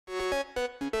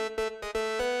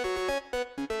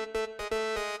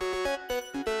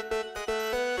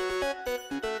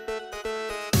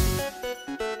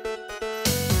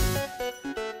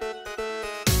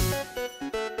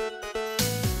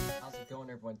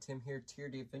Tim here, Tier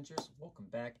D Adventures. Welcome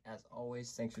back. As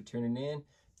always, thanks for tuning in.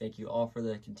 Thank you all for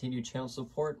the continued channel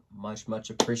support. Much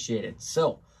appreciated.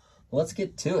 So, let's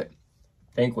get to it.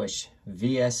 Vanquish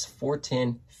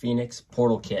VS4-10 Phoenix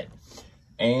Portal Kit.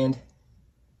 And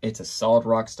it's a solid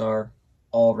rock star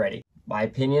already. My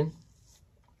opinion,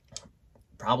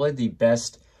 probably the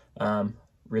best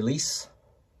release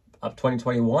of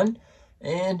 2021,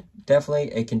 and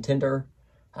definitely a contender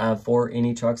for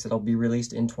any trucks that'll be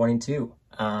released in 22.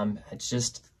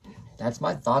 That's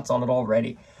my thoughts on it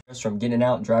already. Just from getting it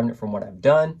out and driving it, from what I've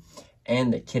done,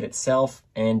 and the kit itself,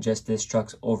 and just this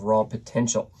truck's overall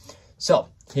potential. So,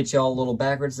 hit y'all a little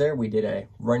backwards there. We did a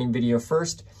running video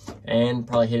first, and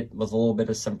probably hit with a little bit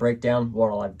of some breakdown,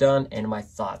 what all I've done, and my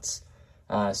thoughts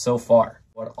so far.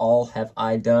 What all have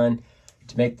I done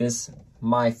to make this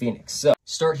my Phoenix? So,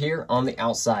 start here on the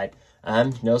outside.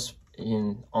 Notice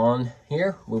on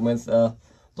here, we went with a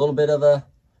little bit of a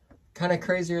kind of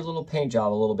crazier little paint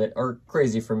job, a little bit, or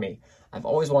crazy for me. I've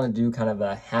always wanted to do kind of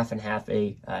a half and half,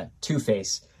 a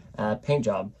two-face paint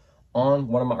job on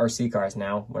one of my RC cars.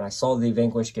 Now, when I saw the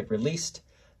Vanquish get released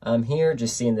here,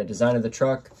 just seeing the design of the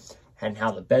truck and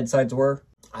how the bedsides were,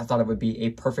 I thought it would be a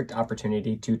perfect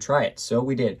opportunity to try it. So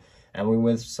we did, and we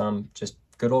went with some just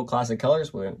good old classic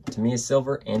colors. We went Tamiya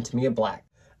silver and Tamiya black.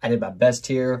 I did my best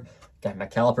here, got my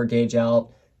caliper gauge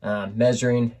out,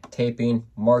 measuring, taping,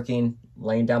 marking,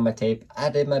 laying down my tape. I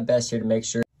did my best here to make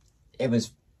sure it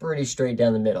was pretty straight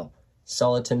down the middle.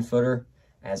 Solid 10-footer,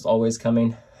 as always,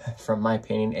 coming from my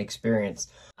painting experience.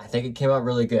 I think it came out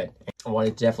really good. I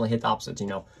wanted to definitely hit the opposites, you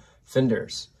know,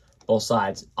 fenders, both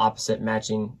sides, opposite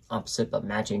but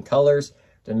matching colors.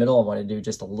 The middle, I want to do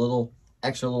just a little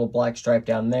extra little black stripe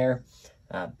down there.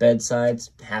 Bed sides,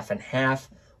 half and half,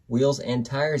 wheels and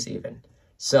tires even.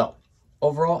 So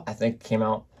overall, I think it came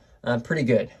out pretty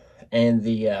good. And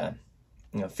the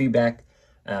feedback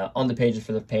on the pages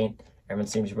for the paint, everyone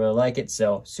seems to really like it.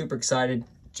 So super excited,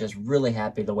 just really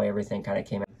happy the way everything kind of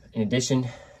came out. In addition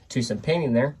to some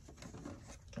painting there,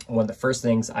 one of the first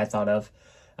things I thought of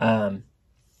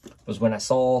was when I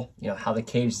saw, how the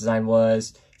cage design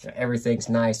was. Everything's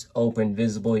nice, open,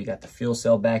 visible. You got the fuel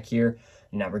cell back here.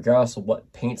 Now, regardless of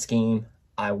what paint scheme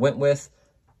I went with,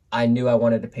 I knew I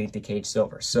wanted to paint the cage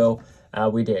silver. So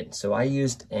we did. So I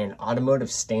used an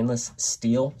automotive stainless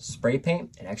steel spray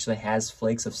paint. It actually has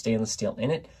flakes of stainless steel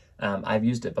in it. I've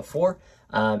used it before,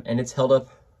 and it's held up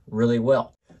really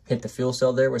well. Hit the fuel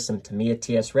cell there with some Tamiya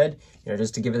TS Red,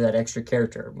 just to give it that extra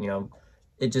character.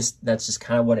 That's just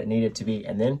kind of what it needed to be.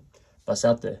 And then bust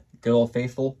out the good old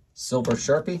faithful silver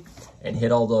Sharpie and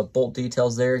hit all the bolt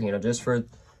details there, just for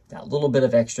that little bit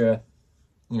of extra,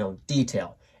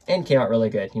 detail. And came out really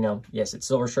good. Yes, it's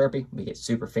silver Sharpie. We get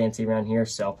super fancy around here,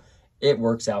 so it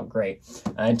works out great.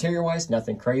 Interior-wise,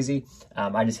 nothing crazy.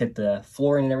 I just hit the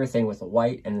flooring and everything with the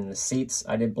white, and then the seats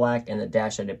I did black, and the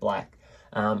dash I did black.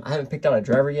 I haven't picked out a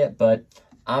driver yet, but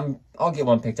I'll get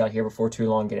one picked out here before too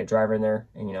long, get a driver in there,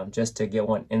 and just to get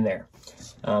one in there.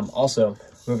 Also,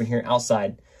 moving here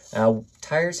outside,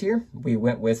 tires here, we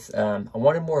went with, I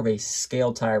wanted more of a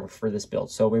scale tire for this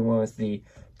build, so we went with the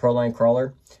Proline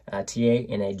Krawler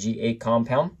TA in a G8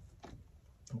 compound.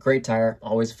 Great tire,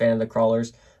 always a fan of the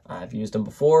Krawlers. I've used them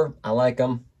before, I like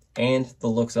them, and the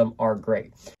looks of them are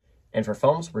great. And for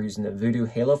foams, we're using the Voodoo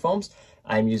Halo foams.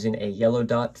 I'm using a yellow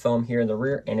dot foam here in the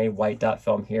rear and a white dot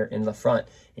foam here in the front.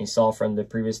 And you saw from the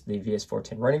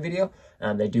VS4-10 running video,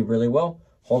 they do really well,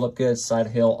 hold up good, side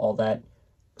hill, all that.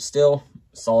 Still,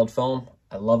 solid foam,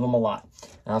 I love them a lot.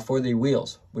 For the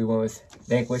wheels, we went with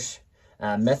Vanquish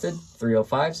Method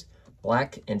 305s,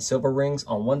 black and silver rings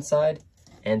on one side,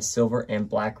 and silver and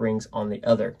black rings on the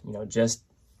other. Just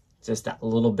that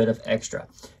little bit of extra.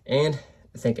 And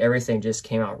I think everything just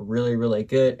came out really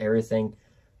good. Everything,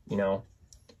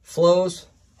 flows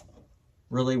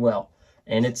really well.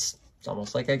 And it's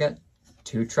almost like I got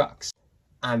two trucks.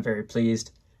 I'm very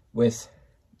pleased with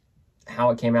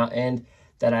how it came out, and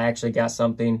that I actually got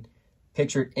something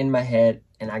pictured in my head,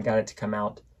 and I got it to come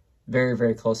out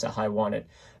very close to how I wanted.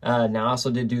 Now, I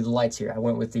also did do the lights here. I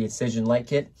went with the Incision light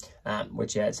kit,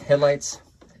 which has headlights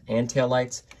and tail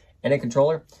lights and a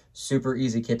controller. Super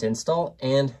easy kit to install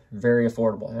and very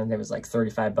affordable. And it was like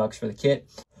 35 bucks for the kit.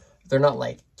 They're not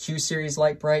like Q series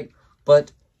light bright,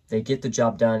 but they get the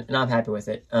job done, and I'm happy with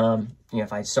it.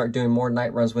 If I start doing more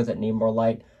night runs with it, need more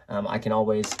light, I can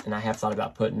always, and I have thought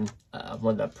about putting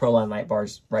one of the Proline light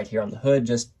bars right here on the hood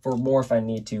just for more if I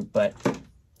need to, but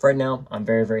right now, I'm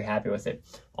very happy with it.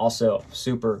 Also,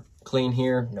 super clean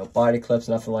here, no body clips,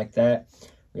 nothing like that.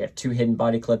 We have two hidden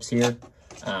body clips here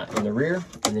in the rear,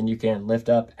 and then you can lift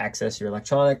up, access your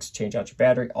electronics, change out your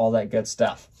battery, all that good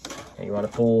stuff. and you want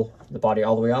to pull the body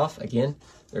all the way off, again,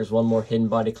 there's one more hidden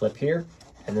body clip here,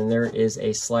 and then there is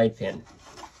a slide pin.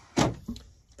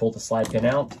 Pull the slide pin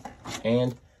out,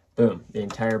 and boom, the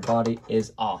entire body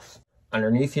is off.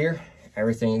 Underneath here,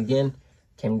 everything again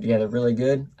came together really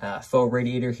good. Faux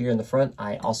radiator here in the front,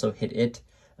 I also hit it.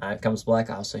 It comes black.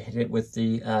 I also hit it with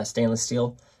the stainless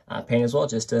steel paint as well,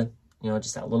 just to,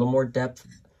 just that little more depth,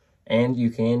 and you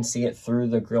can see it through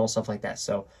the grill and stuff like that.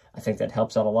 So I think that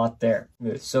helps out a lot there.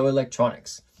 So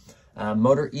electronics,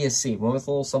 motor ESC, went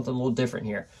with something a little different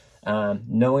here.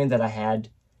 Knowing that I had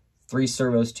 3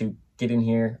 servos to get in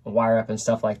here, wire up and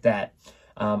stuff like that,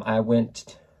 I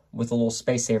went with a little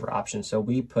space saver option. So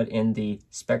we put in the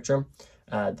Spektrum,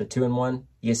 the 2-in-1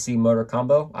 ESC motor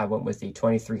combo. I went with the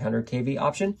 2300 kV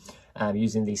option,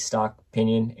 using the stock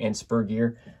pinion and spur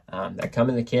gear that come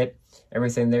in the kit.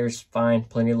 Everything there's fine,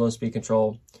 plenty of low speed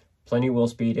control, plenty of wheel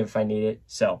speed if I need it.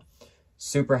 So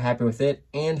super happy with it.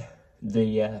 And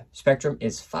the Spektrum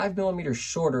is 5mm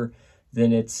shorter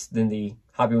than the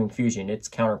Hobbywing Fusion, its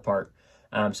counterpart.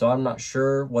 So I'm not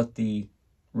sure what the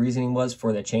reasoning was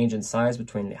for the change in size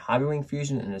between the Hobbywing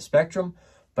Fusion and the Spektrum,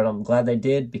 but I'm glad they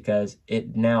did, because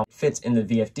it now fits in the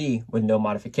VFD with no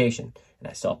modification. And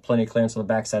I still have plenty of clearance on the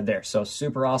backside there. So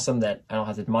super awesome that I don't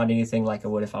have to mod anything like I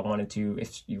would if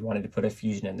you wanted to put a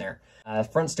Fusion in there.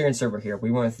 Front steering servo here,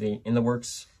 we went with the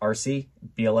ITWRC RC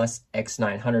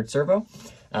BLS-X900 servo.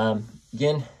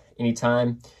 Again,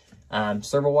 anytime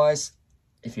servo-wise,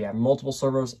 if you have multiple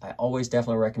servos, I always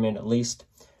definitely recommend at least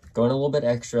going a little bit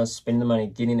extra, spending the money,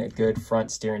 getting a good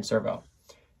front steering servo.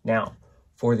 Now,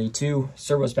 for the 2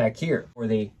 servos back here, for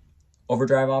the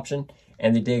overdrive option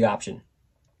and the dig option,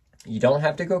 you don't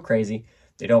have to go crazy.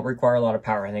 They don't require a lot of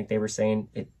power. I think they were saying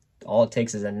all it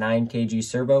takes is a 9 kg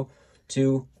servo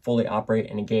to fully operate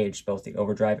and engage both the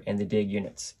overdrive and the dig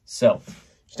units. So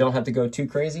you don't have to go too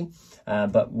crazy,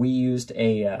 but we used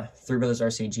a 3 Brothers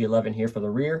RC G11 here for the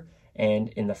rear, and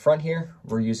in the front here,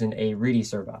 we're using a REEDY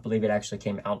servo. I believe it actually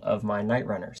came out of my Night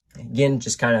Runners. Again,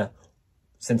 just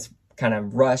since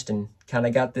rushed and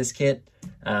got this kit,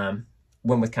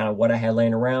 went with what I had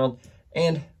laying around,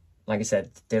 and like I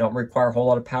said, they don't require a whole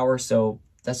lot of power, so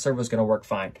that servo is going to work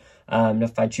fine.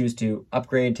 If I choose to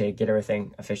upgrade to get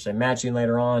everything officially matching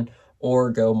later on,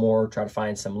 or go more, try to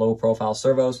find some low profile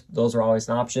servos, those are always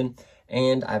an option.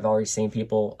 And I've already seen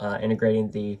people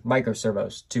integrating the micro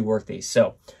servos to work these.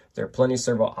 So there are plenty of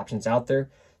servo options out there.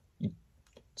 You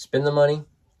spend the money,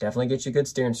 definitely get you a good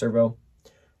steering servo.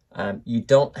 You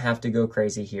don't have to go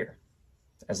crazy here.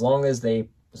 As long as the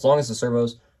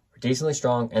servos are decently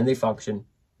strong and they function,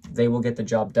 they will get the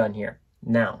job done here.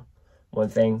 Now, one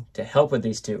thing to help with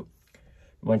these two,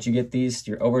 once you get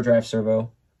your overdrive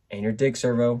servo and your dig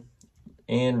servo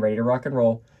and ready to rock and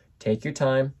roll, take your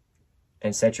time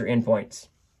and set your endpoints.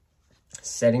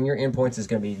 Setting your endpoints is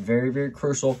going to be very, very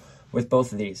crucial with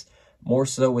both of these, more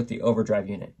so with the overdrive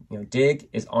unit. Dig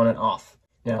is on and off.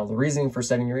 Now, the reasoning for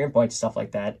setting your endpoints, stuff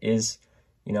like that, is,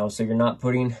 so you're not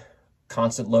putting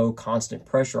constant low, constant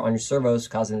pressure on your servos,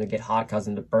 causing them to get hot,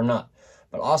 causing them to burn up,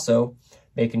 but also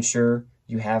making sure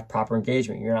you have proper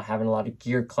engagement. You're not having a lot of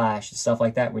gear clash and stuff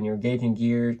like that when you're engaging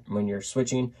gear, when you're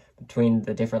switching between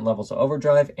the different levels of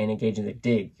overdrive and engaging the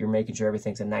dig. You're making sure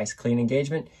everything's a nice, clean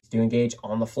engagement. You engage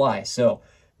on the fly. So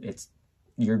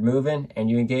you're moving and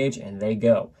you engage and they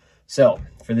go. So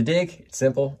for the dig, it's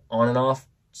simple, on and off.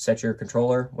 Set your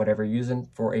controller, whatever you're using,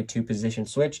 for a 2-position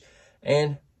switch,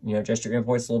 and adjust your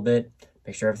endpoints a little bit.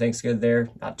 Make sure everything's good there.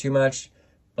 Not too much,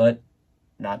 but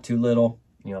not too little.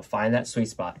 Find that sweet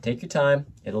spot. Take your time.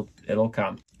 It'll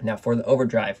come. Now for the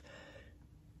overdrive,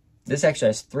 this actually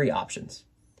has 3 options: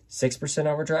 6%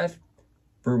 overdrive,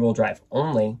 rear-wheel drive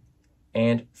only,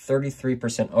 and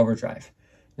 33% overdrive.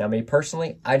 Now, me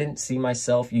personally, I didn't see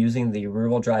myself using the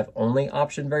rear-wheel drive only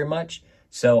option very much,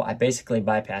 so I basically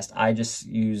bypassed. I just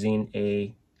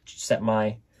set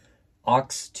my aux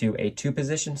to a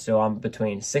 2-position, so I'm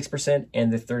between 6%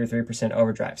 and the 33%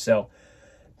 overdrive. So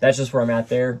that's just where I'm at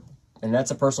there, and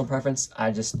that's a personal preference.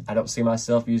 I don't see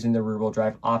myself using the rear-wheel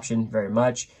drive option very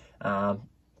much.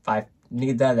 If I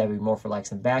need that'd be more for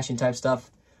some bashing type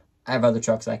stuff. I have other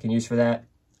trucks I can use for that.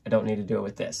 I don't need to do it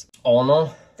with this. All in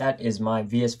all, that is my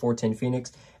VS4-10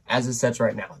 Phoenix as it sets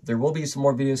right now. There will be some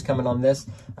more videos coming on this.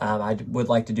 I would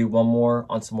like to do one more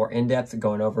on some more in-depth,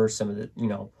 going over some of the,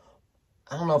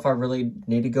 I don't know if I really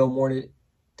need to go more in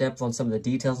depth on some of the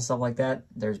details and stuff like that.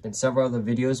 There's been several other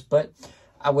videos, but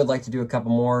I would like to do a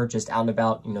couple more just out and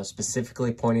about,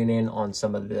 specifically pointing in on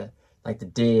some of the, the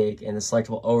dig and the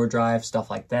selectable overdrive,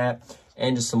 stuff like that,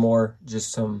 and just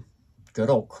some good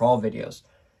old crawl videos.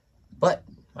 But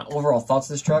my overall thoughts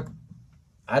of this truck,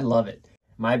 I love it.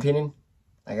 In my opinion,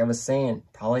 like I was saying,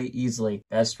 probably easily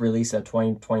best release of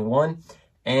 2021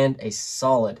 and a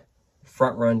solid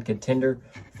front run contender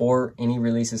for any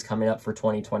releases coming up for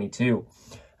 2022.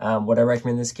 Would I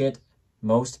recommend this kit?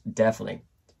 Most definitely.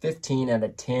 15 out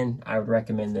of 10, I would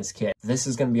recommend this kit. This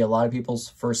is going to be a lot of people's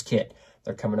first kit.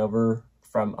 They're coming over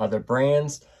from other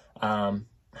brands. I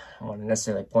don't want to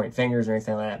necessarily point fingers or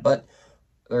anything like that, but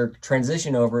their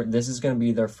transition over, this is going to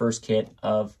be their first kit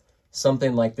of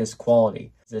something like this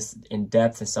quality, this in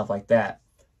depth and stuff like that.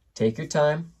 Take your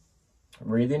time,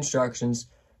 read the instructions,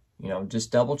 you know,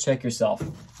 just double check yourself.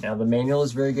 Now the manual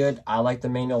is very good. I like the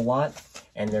manual a lot,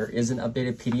 and there is an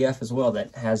updated PDF as well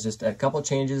that has just a couple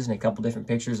changes and a couple different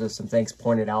pictures of some things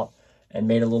pointed out and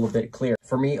made a little bit clear.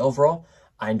 For me overall,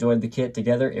 I enjoyed the kit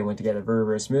together. It went together very,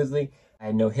 very smoothly. I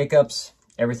had no hiccups.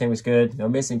 Everything was good. No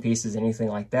missing pieces, anything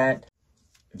like that.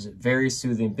 It was a very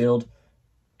soothing build.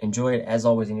 Enjoy it as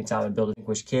always anytime I build a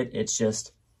Vanquish kit. It's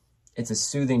a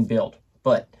soothing build.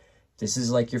 But this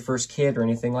is like your first kit or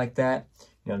anything like that.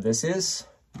 You know, this is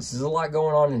a lot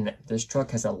going on in it. This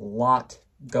truck has a lot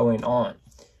going on.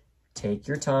 Take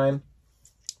your time,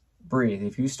 breathe.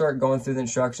 If you start going through the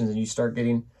instructions and you start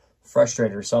getting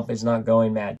frustrated or something's not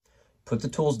going mad, put the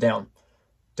tools down.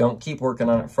 Don't keep working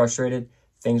on it frustrated.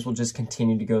 Things will just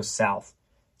continue to go south.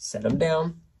 Set them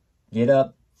down, get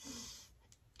up,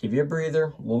 give you a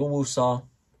breather, a little woo-saw,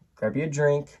 grab you a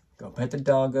drink, go pet the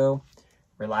doggo,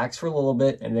 relax for a little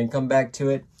bit, and then come back to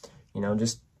it. You know,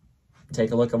 just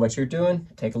take a look at what you're doing,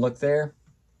 take a look there.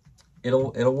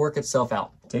 It'll work itself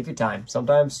out. Take your time.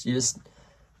 Sometimes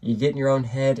you get in your own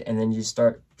head and then you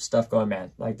start stuff going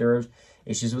mad. Like there are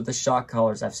issues with the shock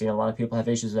collars. I've seen a lot of people have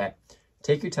issues with that.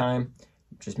 Take your time.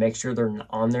 Just make sure they're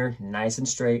on there nice and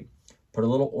straight. Put a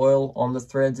little oil on the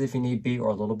threads if you need be, or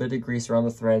a little bit of grease around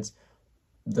the threads.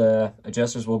 The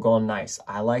adjusters will go on nice.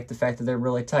 I like the fact that they're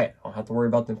really tight. I don't have to worry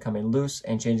about them coming loose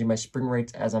and changing my spring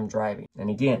rates as I'm driving. And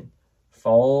again,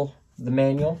 follow the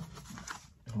manual.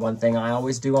 One thing I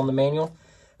always do on the manual,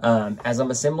 as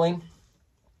I'm assembling,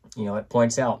 you know, it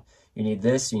points out, you need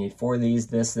this, you need 4 of these,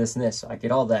 this, this, and this. So I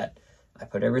get all that. I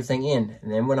put everything in. And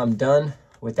then when I'm done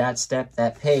with that step,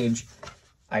 that page,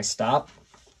 I stop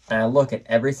and I look at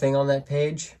everything on that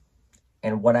page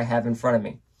and what I have in front of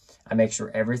me. I make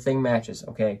sure everything matches.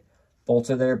 Okay, bolts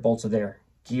are there, bolts are there.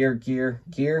 Gear, gear,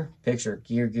 gear, picture,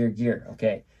 gear, gear, gear.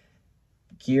 Okay,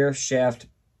 gear, shaft,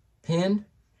 pin,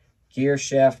 gear,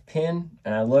 shaft, pin,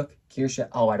 and I look, gear,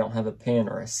 shaft, oh, I don't have a pin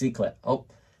or a C-clip. Oh,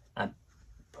 I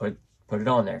put it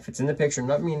on there. If it's in the picture,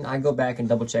 I mean, I go back and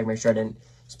double check, make sure I didn't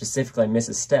specifically miss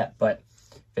a step, but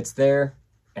if it's there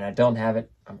and I don't have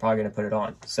it, I'm probably going to put it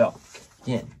on. So,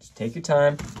 again, just take your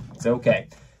time. It's okay.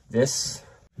 This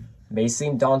may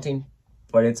seem daunting,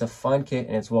 but it's a fun kit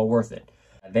and it's well worth it.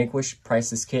 Vanquish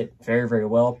priced this kit very, very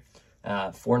well.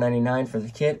 $4.99 for the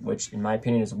kit, which in my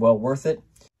opinion is well worth it.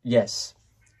 Yes,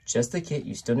 just the kit.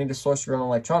 You still need to source your own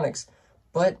electronics,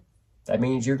 but that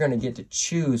means you're going to get to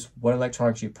choose what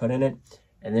electronics you put in it.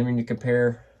 And then when you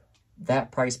compare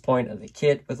that price point of the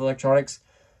kit with electronics,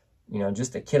 you know,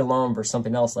 just the kit alone versus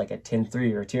something else like a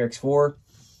 10.3 or a TRX4,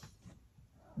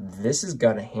 this is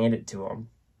going to hand it to them.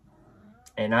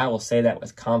 And I will say that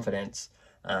with confidence.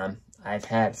 I've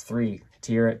had 3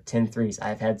 10.3s.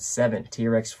 I've had 7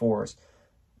 TRX4s.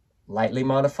 Lightly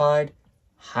modified,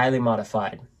 highly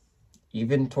modified.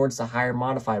 Even towards the higher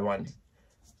modified ones.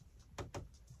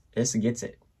 This gets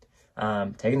it.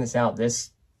 Taking this out,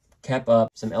 this kept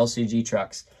up some LCG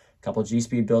trucks. A couple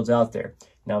G-Speed builds out there.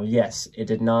 Now, yes, it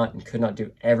did not and could not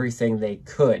do everything they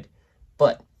could,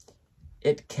 but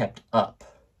it kept up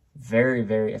very,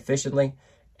 very efficiently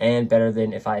and better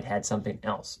than if I had had something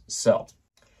else. So,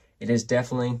 it is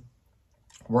definitely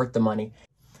worth the money.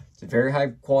 It's a very high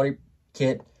quality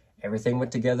kit. Everything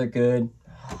went together good.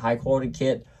 High quality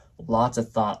kit. Lots of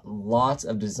thought, lots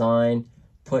of design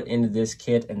put into this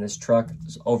kit and this truck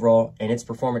overall, and its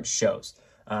performance shows.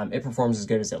 It performs as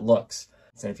good as it looks.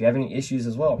 So if you have any issues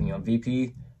as well, you know,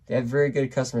 VP, they have very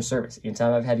good customer service.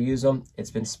 Anytime I've had to use them,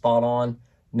 it's been spot on,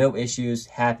 no issues,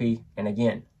 happy. And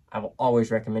again, I will always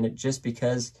recommend it just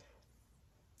because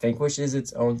Vanquish is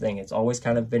its own thing. It's always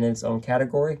kind of been in its own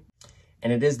category,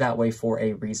 and it is that way for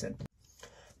a reason.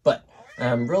 But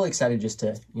I'm really excited just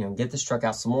to, you know, get this truck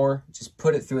out some more, just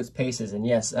put it through its paces. And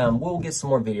yes, we'll get some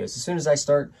more videos. As soon as I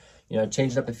start, you know,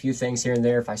 changing up a few things here and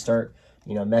there, if I start,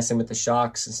 you know, messing with the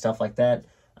shocks and stuff like that,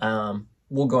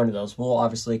 we'll go into those. We'll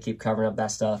obviously keep covering up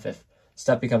that stuff if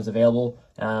stuff becomes available.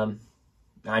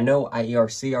 I know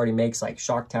ITWRC already makes like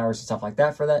shock towers and stuff like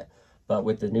that for that, but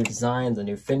with the new design, the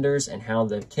new fenders, and how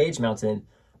the cage mounts in,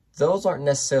 those aren't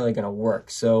necessarily going to work.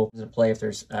 So, to play if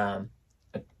there's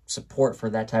support for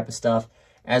that type of stuff.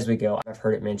 as we go. I've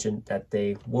heard it mentioned that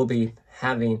they will be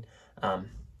having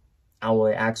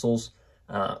alloy axles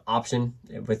option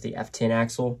with the F10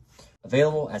 axle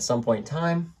available at some point in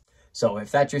time. So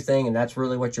if that's your thing and that's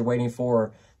really what you're waiting for,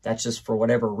 or that's just for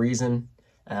whatever reason,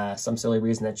 some silly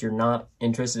reason that you're not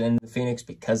interested in the Phoenix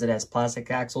because it has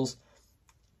plastic axles,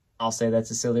 I'll say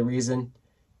that's a silly reason.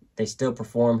 They still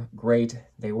perform great,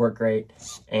 they work great,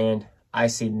 and I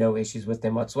see no issues with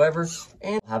them whatsoever,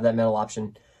 and have that metal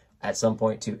option at some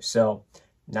point too. So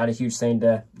not a huge thing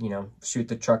to, you know, shoot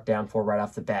the truck down for right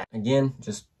off the bat. Again,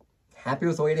 just happy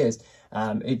with the way it is.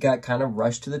 It got kind of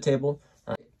rushed to the table.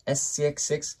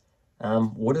 SCX6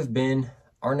 would have been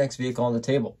our next vehicle on the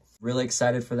table. Really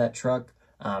excited for that truck.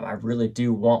 I really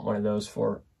do want one of those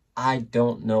for, I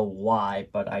don't know why,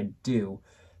 but I do.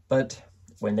 But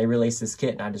when they released this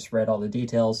kit and I just read all the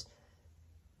details,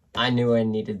 I knew I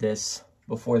needed this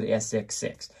before the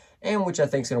SCX6. And which I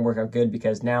think is going to work out good,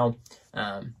 because now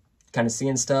kind of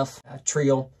seeing stuff.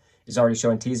 Trio is already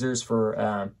showing teasers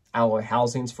for alloy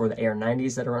housings for the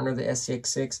AR90s that are under the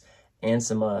SCX6, and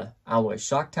some alloy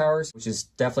shock towers, which is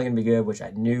definitely going to be good, which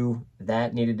I knew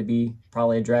that needed to be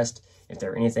probably addressed. If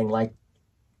they're anything like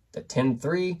the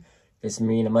 10.3, this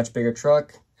being a much bigger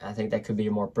truck, I think that could be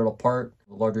a more brittle part,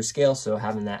 a larger scale, so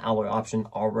having that alloy option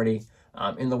already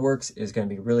in the works is going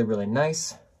to be really, really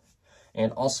nice.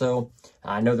 And also,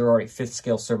 I know there are already 5th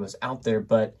scale servos out there,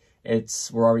 but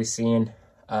we're already seeing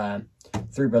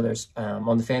Three Brothers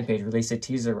on the fan page release a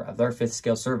teaser of their 5th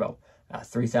scale servo.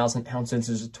 3,000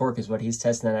 pound-sensors of torque is what he's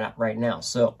testing that out right now.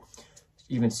 So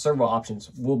even servo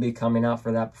options will be coming out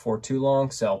for that before too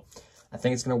long. So I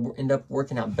think it's going to end up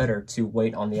working out better to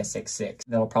wait on the SX6.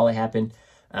 That'll probably happen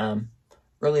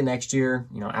early next year,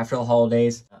 you know, after the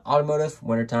holidays. Automotive,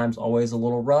 wintertime's always a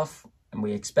little rough, and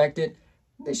we expect it.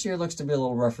 This year looks to be a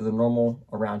little rougher than normal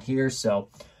around here, so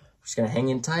we're just going to hang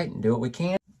in tight and do what we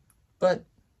can. But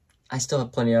I still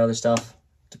have plenty of other stuff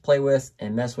to play with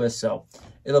and mess with, so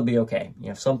it'll be okay. You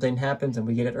know, if something happens and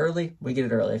we get it early, we get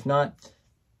it early. If not,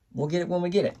 we'll get it when we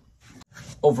get it.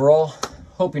 Overall,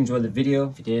 hope you enjoyed the video.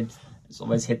 If you did, as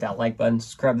always, hit that like button,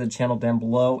 subscribe to the channel down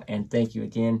below, and thank you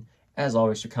again, as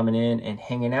always, for coming in and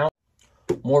hanging out.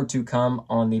 More to come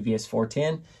on the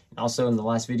VS4-10. Also, in the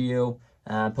last video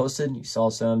posted, you saw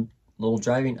some little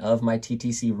driving of my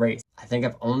TTC Wraith. I think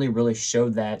I've only really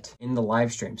showed that in the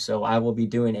live stream, so I will be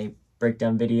doing a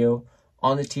breakdown video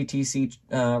on the TTC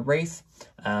Wraith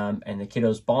and the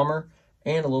Kiddo's Bomber,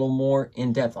 and a little more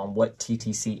in depth on what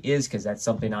TTC is, because that's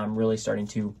something I'm really starting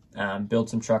to build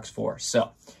some trucks for.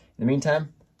 So in the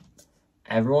meantime,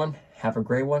 everyone, have a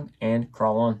great one and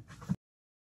crawl on.